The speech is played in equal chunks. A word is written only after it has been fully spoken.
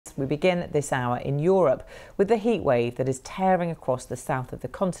We begin this hour in Europe with the heat wave that is tearing across the south of the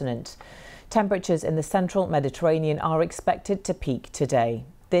continent. Temperatures in the central Mediterranean are expected to peak today.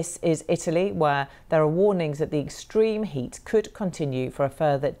 This is Italy, where there are warnings that the extreme heat could continue for a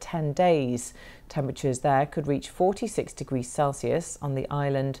further 10 days. Temperatures there could reach 46 degrees Celsius on the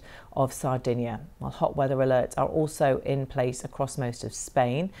island of Sardinia, while hot weather alerts are also in place across most of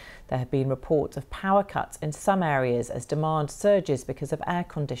Spain. There have been reports of power cuts in some areas as demand surges because of air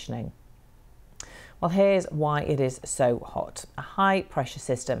conditioning. Well, here's why it is so hot. A high pressure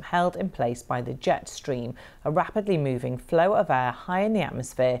system held in place by the jet stream, a rapidly moving flow of air high in the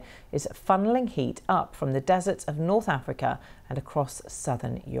atmosphere, is funneling heat up from the deserts of North Africa and across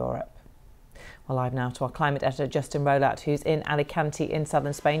southern Europe. Well, live now to our climate editor, Justin Rolat, who's in Alicante in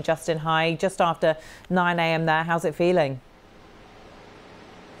southern Spain. Justin, hi. Just after 9 a.m. there. How's it feeling?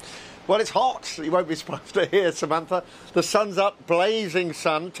 Well, it's hot. You won't be surprised to hear, Samantha. The sun's up, blazing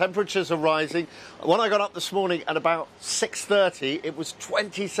sun. Temperatures are rising. When I got up this morning at about 6:30, it was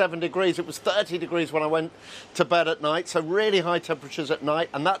 27 degrees. It was 30 degrees when I went to bed at night. So really high temperatures at night.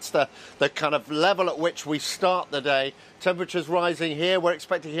 And that's the kind of level at which we start the day. Temperatures rising here. We're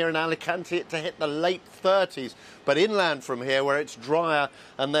expecting here in Alicante it to hit the late 30s. But inland from here, where it's drier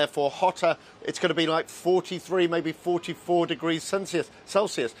and therefore hotter, it's going to be like 43, maybe 44 degrees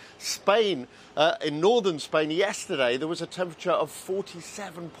Celsius. Spain, in northern Spain yesterday, there was a temperature of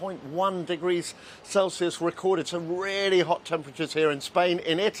 47.1 degrees Celsius recorded. So really hot temperatures here in Spain,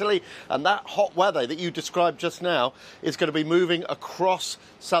 in Italy. And that hot weather that you described just now is going to be moving across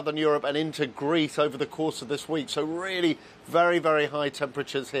southern Europe and into Greece over the course of this week. So really very, very high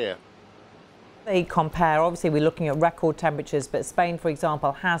temperatures here. They compare, obviously we're looking at record temperatures, but Spain, for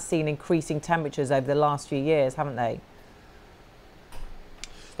example, has seen increasing temperatures over the last few years, haven't they?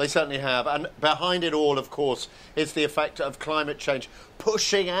 They certainly have. And behind it all, of course, is the effect of climate change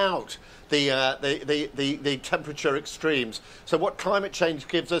pushing out the temperature extremes. So what climate change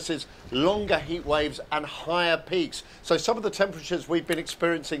gives us is longer heat waves and higher peaks. So some of the temperatures we've been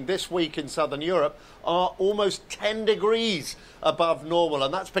experiencing this week in southern Europe are almost 10 degrees above normal,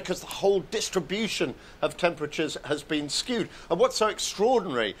 and that's because the whole distribution of temperatures has been skewed. And what's so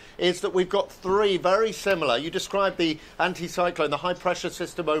extraordinary is that we've got three very similar. You described the anticyclone, the high pressure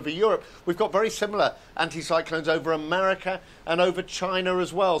system over Europe. We've got very similar anticyclones over America and over China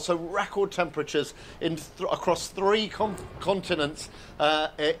as well. So record temperatures across three continents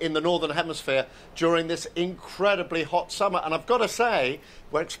in the northern hemisphere during this incredibly hot summer. And I've got to say,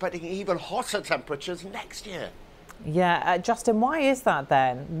 we're expecting even hotter temperatures next year. Yeah, Justin, why is that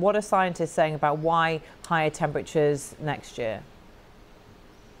then? What are scientists saying about why higher temperatures next year?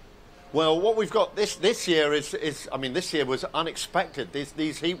 Well, what we've got this year is I mean, this year was unexpected.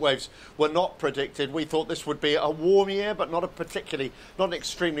 These heat waves were not predicted. We thought this would be a warm year, but not an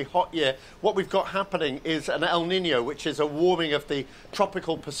extremely hot year. What we've got happening is an El Nino, which is a warming of the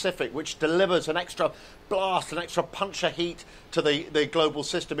tropical Pacific, which delivers an extra blast, an extra punch of heat to the global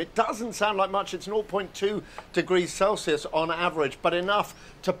system. It doesn't sound like much. It's 0.2 degrees Celsius on average, but enough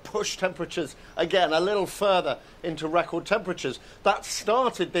to push temperatures again a little further into record temperatures. That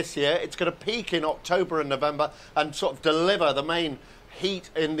started this year. It's going to peak in October and November and sort of deliver the main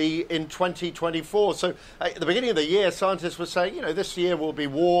heat in 2024. So at the beginning of the year, scientists were saying, you know, this year will be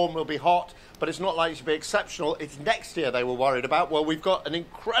warm, will be hot, but it's not likely to be exceptional. It's next year they were worried about. Well, we've got an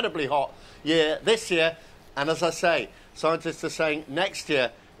incredibly hot year this year, and as I say, scientists are saying next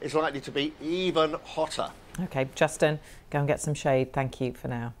year is likely to be even hotter. OK, Justin, go and get some shade. Thank you for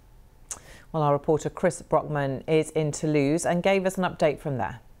now. Well, our reporter Chris Brockman is in Toulouse and gave us an update from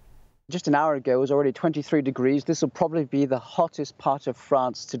there. Just an hour ago, it was already 23 degrees. This will probably be the hottest part of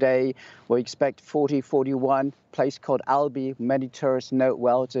France today. We expect 40, 41. Place called Albi, many tourists know it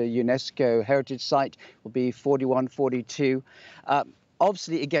well. It's a UNESCO heritage site. Will be 41, 42.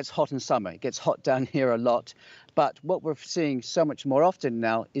 Obviously, it gets hot in summer. It gets hot down here a lot. But what we're seeing so much more often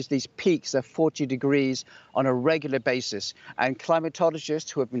now is these peaks of 40 degrees on a regular basis. And climatologists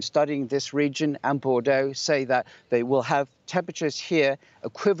who have been studying this region and Bordeaux say that they will have temperatures here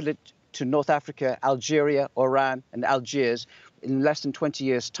equivalent to North Africa, Algeria, Oran and Algiers in less than 20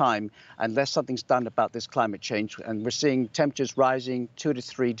 years' time, unless something's done about this climate change. And we're seeing temperatures rising 2 to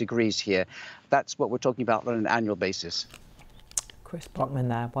 3 degrees here. That's what we're talking about on an annual basis. Chris Brockman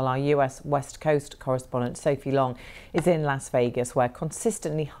there. While our US West Coast correspondent Sophie Long is in Las Vegas, where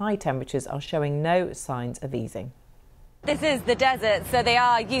consistently high temperatures are showing no signs of easing. This is the desert, so they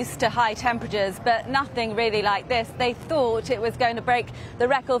are used to high temperatures, but nothing really like this. They thought it was going to break the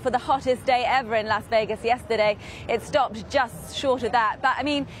record for the hottest day ever in Las Vegas yesterday. It stopped just short of that. But, I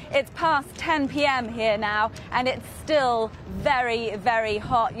mean, it's past 10 p.m. here now, and it's still very, very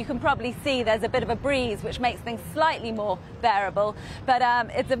hot. You can probably see there's a bit of a breeze, which makes things slightly more bearable. But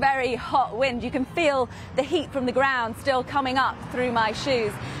it's a very hot wind. You can feel the heat from the ground still coming up through my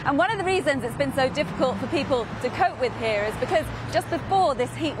shoes. And one of the reasons it's been so difficult for people to cope with here is because just before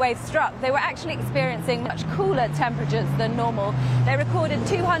this heat wave struck, they were actually experiencing much cooler temperatures than normal. They recorded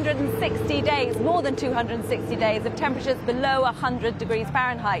 260 days, more than 260 days of temperatures below 100 degrees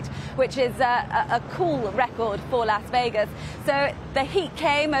Fahrenheit, which is a cool record for Las Vegas. So the heat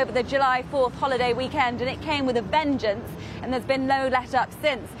came over the July 4th holiday weekend, and it came with a vengeance, and there's been no let up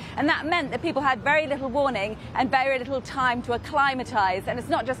since. And that meant that people had very little warning and very little time to acclimatise. And it's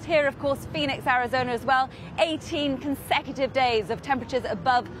not just here, of course, Phoenix, Arizona as well, 18 consecutive days of temperatures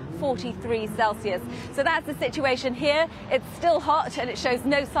above 43 Celsius. So that's the situation here. It's still hot and it shows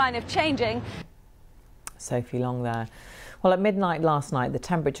no sign of changing. Sophie Long there. Well, at midnight last night, the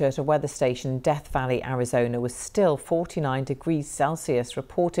temperature at a weather station in Death Valley, Arizona was still 49 degrees Celsius,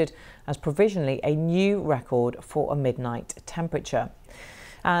 reported as provisionally a new record for a midnight temperature.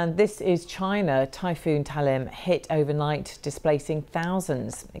 And this is China. Typhoon Talim hit overnight, displacing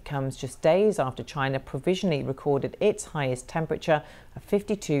thousands. It comes just days after China provisionally recorded its highest temperature of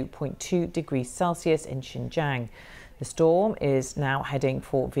 52.2 degrees Celsius in Xinjiang. The storm is now heading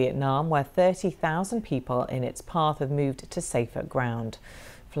for Vietnam, where 30,000 people in its path have moved to safer ground.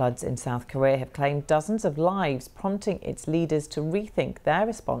 Floods in South Korea have claimed dozens of lives, prompting its leaders to rethink their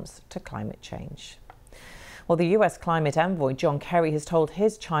response to climate change. Well, the US climate envoy John Kerry has told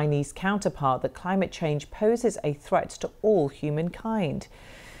his Chinese counterpart that climate change poses a threat to all humankind.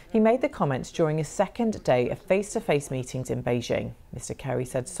 He made the comments during a second day of face-to-face meetings in Beijing. Mr. Kerry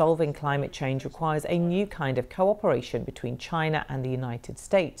said solving climate change requires a new kind of cooperation between China and the United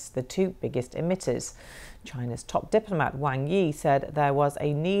States, the two biggest emitters. China's top diplomat Wang Yi said there was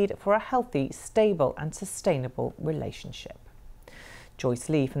a need for a healthy, stable and sustainable relationship. Joyce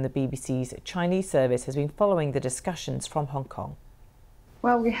Lee from the BBC's Chinese service has been following the discussions from Hong Kong.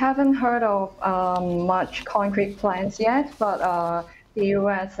 Well, we haven't heard of much concrete plans yet, but the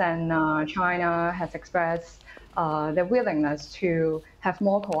US and China has expressed their willingness to have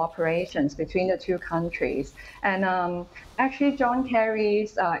more cooperations between the two countries. And actually, John Kerry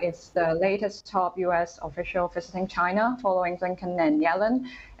is the latest top US official visiting China following Blinken and Yellen.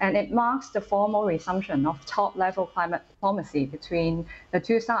 And it marks the formal resumption of top-level climate diplomacy between the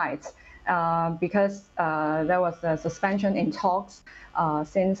two sides. Because there was a suspension in talks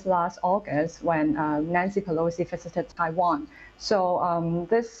since last August when Nancy Pelosi visited Taiwan. So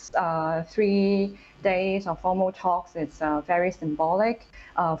this 3 days of formal talks is very symbolic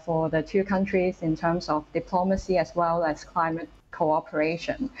for the two countries in terms of diplomacy as well as climate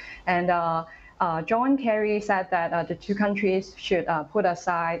cooperation. And John Kerry said that the two countries should put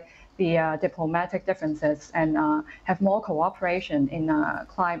aside the diplomatic differences and have more cooperation in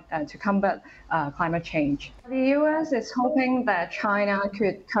to combat climate change. The U.S. is hoping that China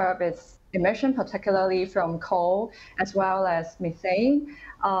could curb its emission, particularly from coal as well as methane.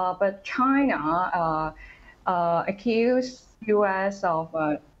 But China accused U.S. of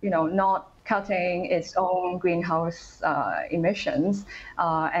not cutting its own greenhouse emissions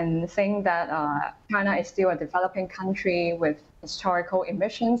and saying that China is still a developing country with historical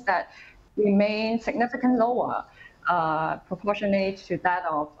emissions that remain significantly lower proportionate to that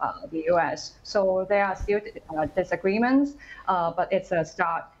of the US. So there are still disagreements, but it's a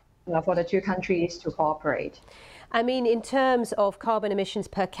start for the two countries to cooperate. I mean, in terms of carbon emissions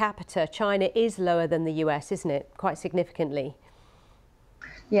per capita, China is lower than the US, isn't it? Quite significantly.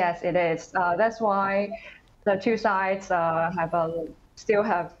 Yes, it is. That's why the two sides still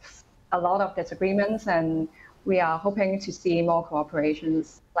have a lot of disagreements, and we are hoping to see more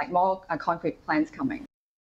cooperations, like more concrete plans coming.